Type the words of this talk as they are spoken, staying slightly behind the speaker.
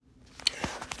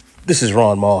This is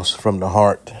Ron Moss from The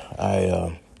Heart.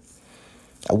 I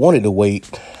wanted to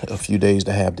wait a few days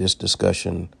to have this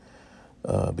discussion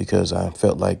because I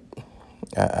felt like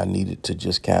I needed to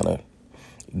just kind of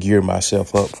gear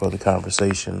myself up for the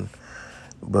conversation.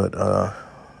 But a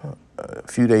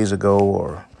few days ago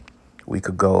or a week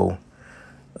ago,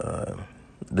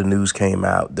 the news came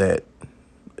out that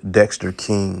Dexter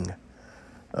King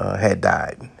had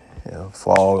died.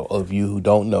 For all of you who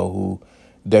don't know who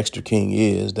Dexter King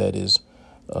is, that is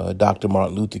Dr.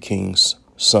 Martin Luther King's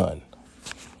son,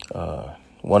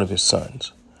 one of his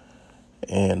sons.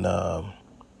 And, of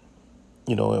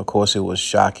course, it was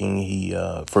shocking.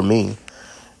 For me,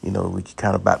 we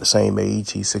kind of about the same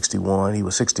age. He's 61. He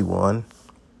was 61.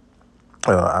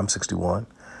 I'm 61.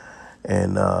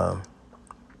 And, to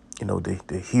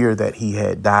hear that he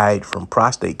had died from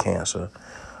prostate cancer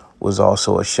was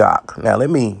also a shock. Now,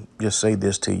 let me just say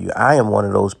this to you. I am one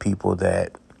of those people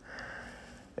that,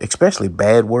 especially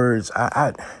bad words,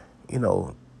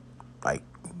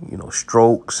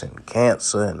 strokes and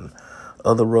cancer and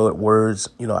other words,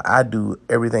 I do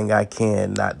everything I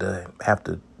can not to have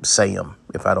to say them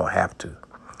if I don't have to,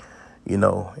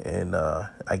 and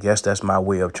I guess that's my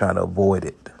way of trying to avoid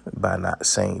it by not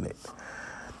saying it.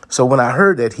 So when I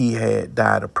heard that he had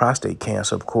died of prostate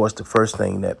cancer, of course, the first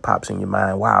thing that pops in your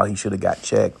mind, wow, he should have got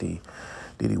checked. Did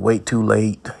he wait too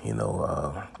late?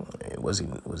 Was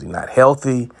he not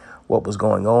healthy? What was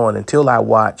going on? Until I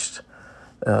watched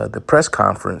the press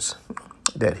conference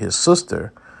that his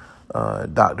sister,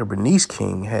 Dr. Bernice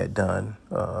King, had done.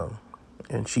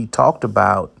 And she talked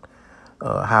about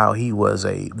how he was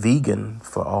a vegan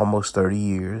for almost 30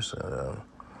 years.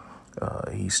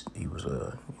 He was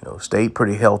stayed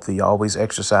pretty healthy, always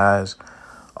exercised,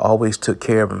 always took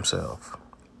care of himself.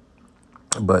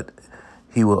 But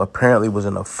he apparently was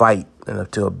in a fight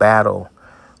and to a battle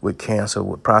with cancer,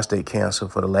 with prostate cancer,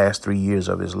 for the last 3 years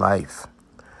of his life.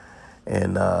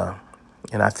 And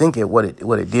I think what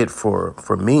it did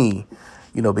for me,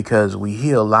 because we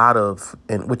hear a lot of,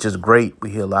 and which is great,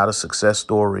 we hear a lot of success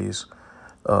stories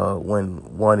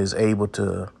when one is able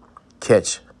to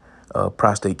catch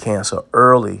prostate cancer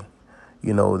early.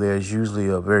 There's usually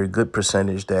a very good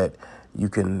percentage that you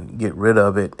can get rid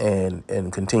of it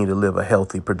and continue to live a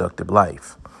healthy, productive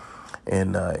life.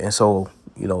 And so,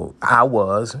 I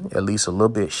was at least a little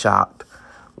bit shocked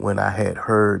when I had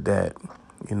heard that,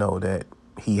 that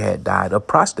he had died of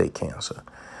prostate cancer.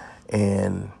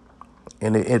 And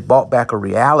it brought back a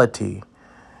reality,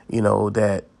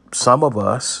 that some of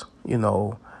us,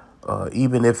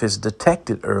 even if it's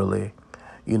detected early,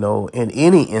 in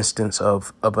any instance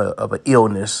of an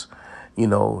illness,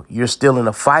 you're still in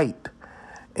a fight.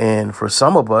 And for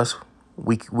some of us,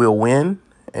 we will win.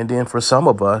 And then for some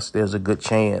of us, there's a good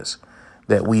chance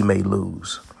that we may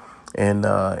lose. And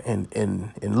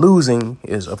losing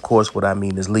is, of course, what I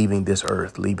mean is leaving this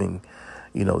earth,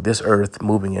 this earth,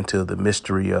 moving into the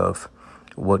mystery of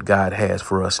what God has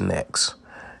for us next,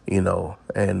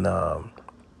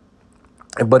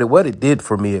 but what it did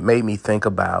for me, it made me think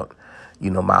about,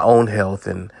 my own health.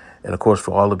 And of course,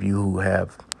 for all of you who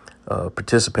have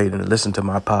participated and listened to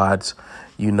my pods,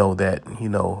 that,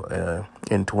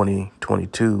 in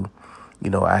 2022,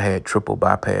 I had triple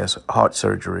bypass heart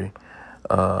surgery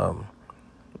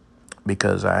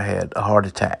because I had a heart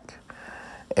attack.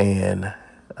 And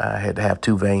I had to have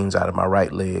two veins out of my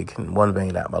right leg and one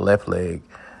vein out of my left leg,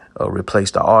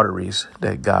 replace the arteries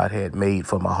that God had made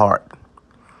for my heart.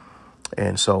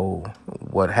 And so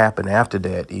what happened after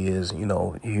that is,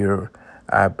 here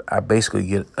I basically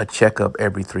get a checkup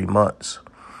every 3 months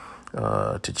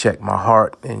to check my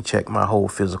heart and check my whole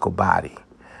physical body.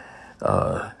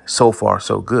 So far,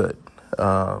 so good.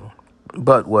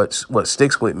 But what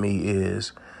sticks with me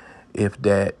is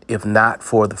if not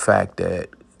for the fact that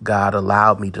God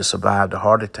allowed me to survive the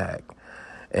heart attack,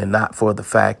 and not for the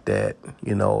fact that,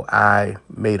 I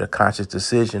made a conscious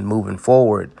decision moving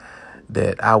forward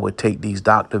that I would take these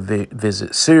doctor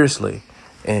visits seriously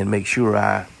and make sure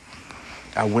I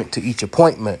went to each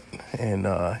appointment and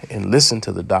listened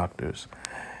to the doctors,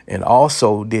 and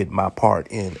also did my part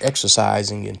in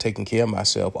exercising and taking care of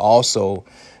myself. Also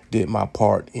did my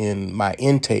part in my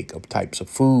intake of types of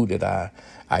food that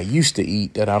I used to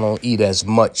eat that I don't eat as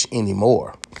much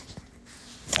anymore.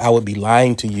 I would be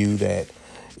lying to you that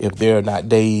if there are not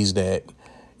days that,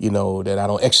 that I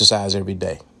don't exercise every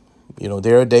day.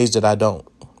 There are days that I don't.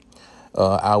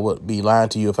 I would be lying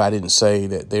to you if I didn't say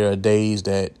that there are days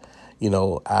that,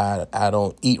 I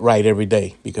don't eat right every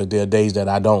day, because there are days that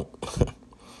I don't.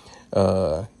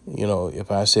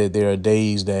 If I said there are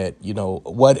days that,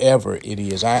 whatever it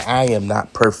is, I am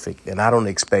not perfect, and I don't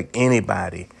expect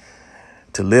anybody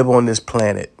to live on this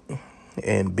planet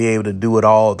and be able to do it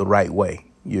all the right way.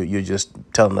 You're just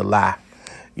telling a lie,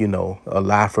 a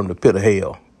lie from the pit of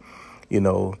hell,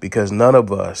 because none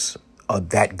of us are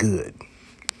that good.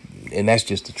 And that's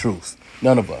just the truth.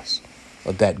 None of us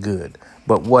are that good.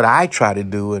 But what I try to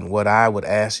do and what I would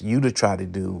ask you to try to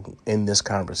do in this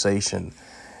conversation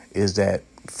is that,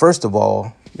 first of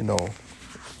all,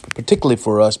 particularly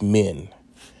for us men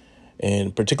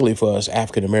and particularly for us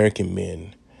African-American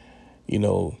men,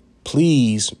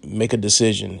 please make a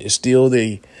decision. It's still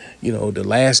the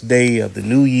last day of the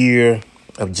new year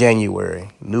of January,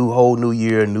 whole new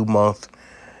year, new month.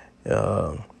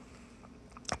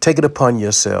 Take it upon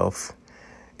yourself,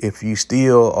 if you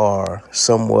still are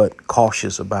somewhat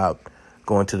cautious about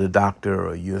going to the doctor,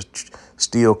 or you're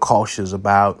still cautious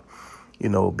about,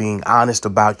 being honest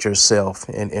about yourself,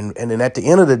 and then at the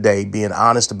end of the day, being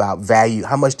honest about value.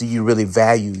 How much do you really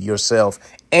value yourself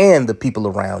and the people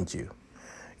around you?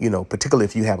 Particularly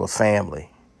if you have a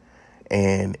family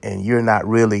and you're not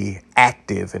really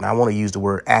active. And I want to use the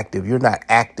word active. You're not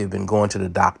active in going to the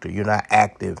doctor. You're not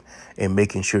active in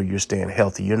making sure you're staying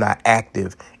healthy. You're not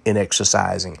active in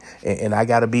exercising. And I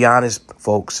got to be honest,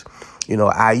 folks,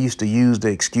 I used to use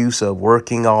the excuse of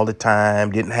working all the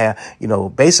time, didn't have, I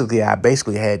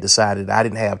basically had decided I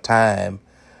didn't have time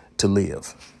to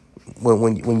live.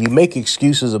 When you make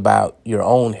excuses about your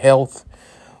own health,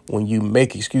 when you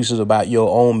make excuses about your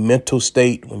own mental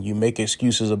state, when you make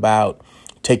excuses about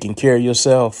taking care of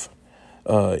yourself,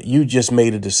 you just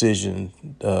made a decision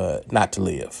not to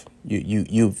live.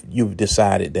 You've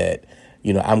decided that,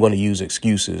 I'm going to use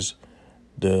excuses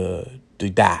to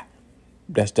die.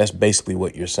 That's basically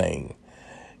what you're saying.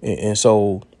 And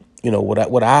so,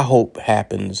 what I hope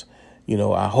happens,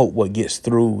 I hope what gets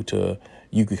through to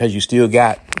you, because you still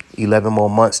got 11 more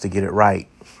months to get it right,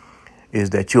 is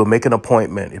that you'll make an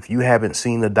appointment. If you haven't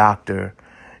seen a doctor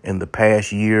in the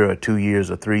past year or 2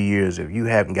 years or 3 years, if you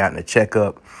haven't gotten a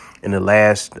checkup in the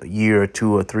last year or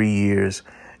 2 or 3 years,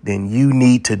 then you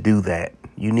need to do that.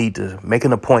 You need to make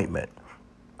an appointment.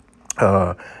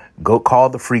 Go call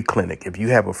the free clinic. If you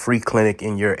have a free clinic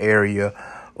in your area,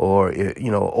 or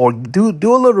do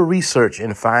a little research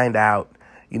and find out,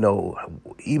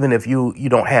 even if you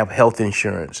don't have health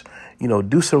insurance,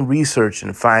 do some research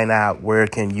and find out where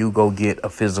can you go get a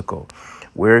physical,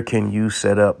 where can you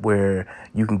set up where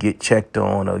you can get checked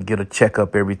on or get a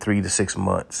checkup every 3 to 6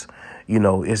 months.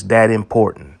 It's that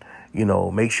important.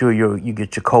 Make sure you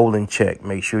get your colon checked.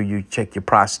 Make sure you check your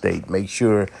prostate. Make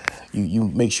sure you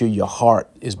make sure your heart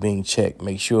is being checked.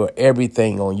 Make sure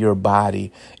everything on your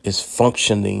body is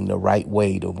functioning the right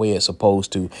way, the way it's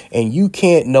supposed to. And you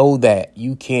can't know that.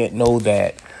 You can't know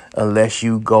that unless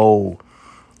you go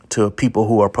to people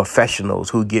who are professionals,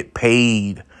 who get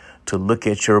paid to look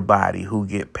at your body, who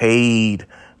get paid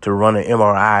to run an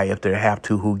MRI if they have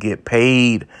to, who get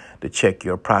paid to check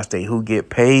your prostate, who get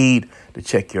paid to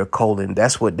check your colon.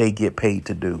 That's what they get paid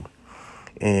to do.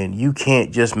 And you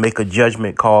can't just make a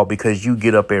judgment call because you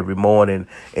get up every morning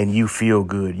and you feel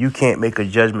good. You can't make a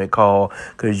judgment call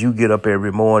because you get up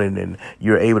every morning and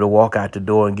you're able to walk out the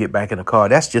door and get back in the car.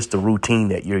 That's just the routine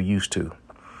that you're used to.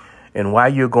 And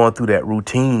while you're going through that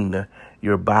routine,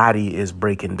 your body is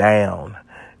breaking down.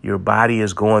 Your body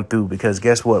is going through, because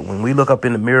guess what? When we look up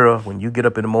in the mirror, when you get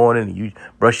up in the morning and you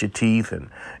brush your teeth and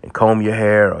comb your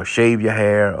hair or shave your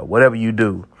hair or whatever you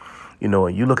do,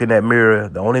 and you look in that mirror,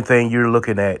 the only thing you're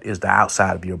looking at is the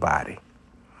outside of your body.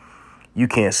 You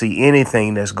can't see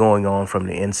anything that's going on from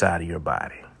the inside of your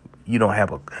body. You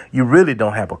really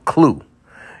don't have a clue.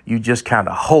 You just kind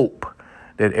of hope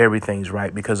that everything's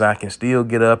right, because I can still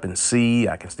get up and see,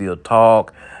 I can still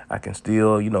talk, I can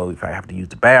still, if I have to use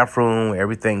the bathroom,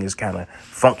 everything is kind of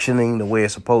functioning the way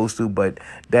it's supposed to, but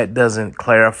that doesn't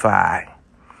clarify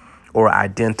or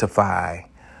identify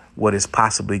what is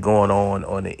possibly going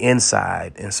on the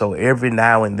inside. And so every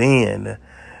now and then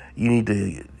you need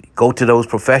to go to those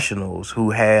professionals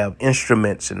who have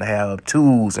instruments and have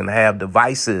tools and have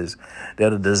devices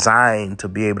that are designed to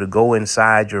be able to go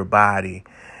inside your body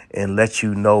and let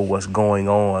you know what's going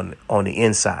on the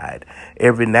inside.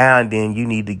 Every now and then you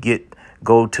need to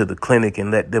go to the clinic and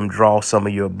let them draw some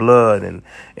of your blood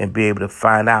and be able to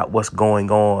find out what's going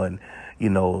on. We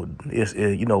don't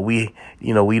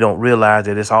realize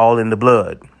that it's all in the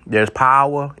blood. There's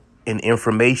power and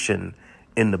information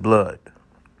in the blood.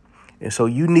 And so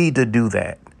you need to do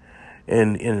that.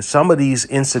 And in some of these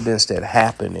incidents that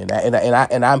happen,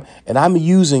 I'm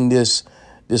using this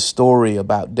story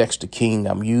about Dexter King,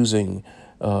 I'm using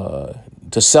to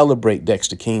celebrate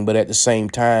Dexter King, but at the same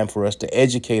time for us to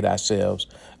educate ourselves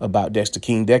about Dexter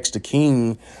King. Dexter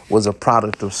King was a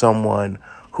product of someone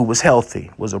who who was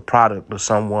healthy, was a product of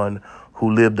someone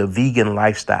who lived a vegan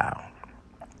lifestyle.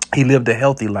 He lived a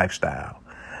healthy lifestyle.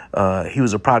 He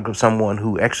was a product of someone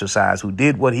who exercised, who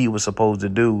did what he was supposed to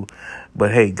do.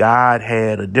 But hey, God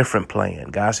had a different plan.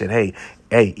 God said, hey,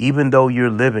 even though you're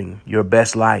living your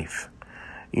best life,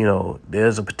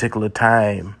 there's a particular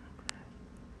time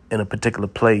in a particular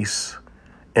place,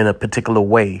 in a particular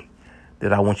way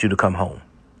that I want you to come home.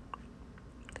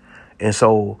 And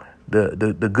so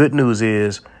the good news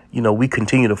is, we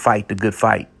continue to fight the good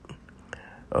fight.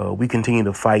 We continue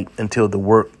to fight until the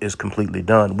work is completely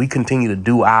done. We continue to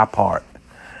do our part.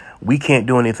 We can't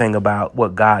do anything about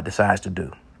what God decides to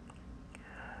do.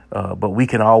 But we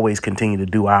can always continue to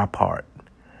do our part.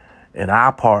 And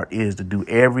our part is to do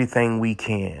everything we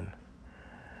can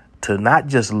to not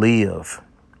just live,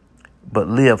 but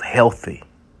live healthy,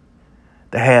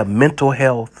 to have mental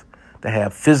health, to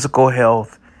have physical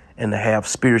health, and to have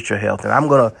spiritual health. And I'm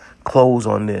going to close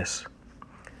on this.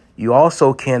 You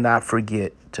also cannot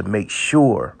forget to make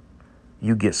sure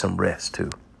you get some rest, too.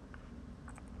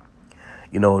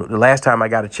 The last time I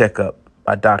got a checkup,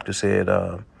 my doctor said,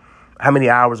 how many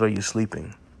hours are you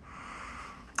sleeping?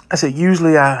 I said,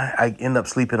 usually I end up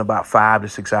sleeping about 5 to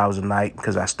 6 hours a night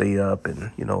because I stay up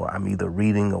and, I'm either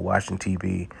reading or watching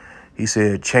TV. He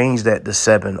said, change that to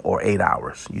 7 or 8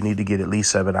 hours. You need to get at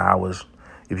least 7 hours.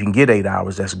 If you can get 8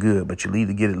 hours, that's good, but you need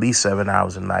to get at least 7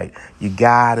 hours a night. You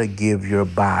got to give your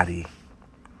body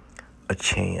a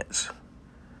chance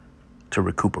to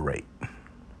recuperate.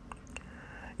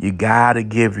 You got to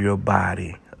give your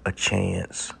body a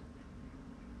chance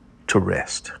to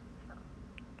rest.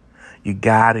 You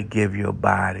got to give your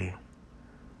body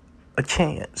a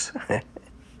chance.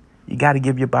 You got to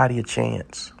give your body a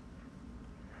chance,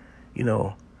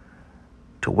 to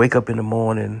wake up in the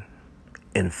morning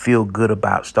and feel good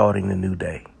about starting the new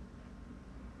day.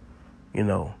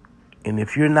 And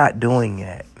if you're not doing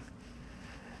that,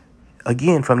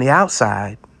 again, from the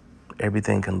outside,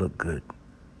 everything can look good.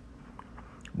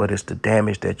 But it's the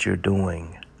damage that you're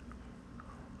doing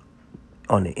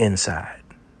on the inside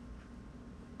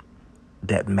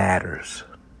that matters.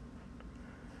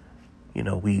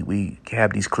 We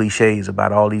have these cliches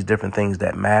about all these different things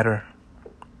that matter.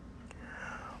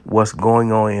 What's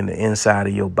going on in the inside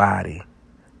of your body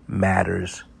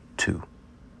matters too.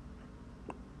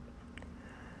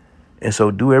 And so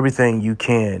do everything you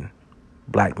can,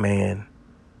 black man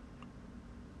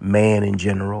in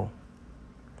general,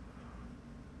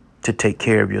 to take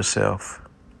care of yourself.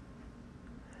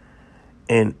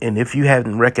 And if you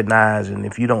haven't recognized, and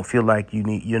if you don't feel like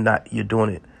you're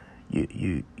doing it,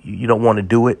 you don't want to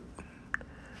do it,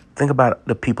 think about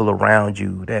the people around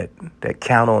you that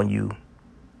count on you,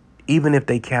 even if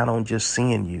they count on just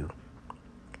seeing you,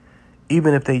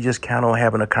 even if they just count on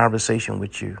having a conversation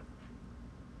with you.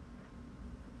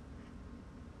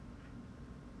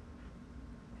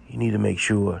 You need to make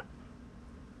sure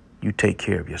you take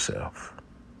care of yourself.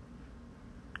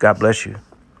 God bless you.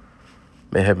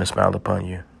 May heaven smile upon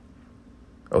you.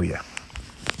 Oh, yeah.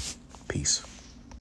 Peace.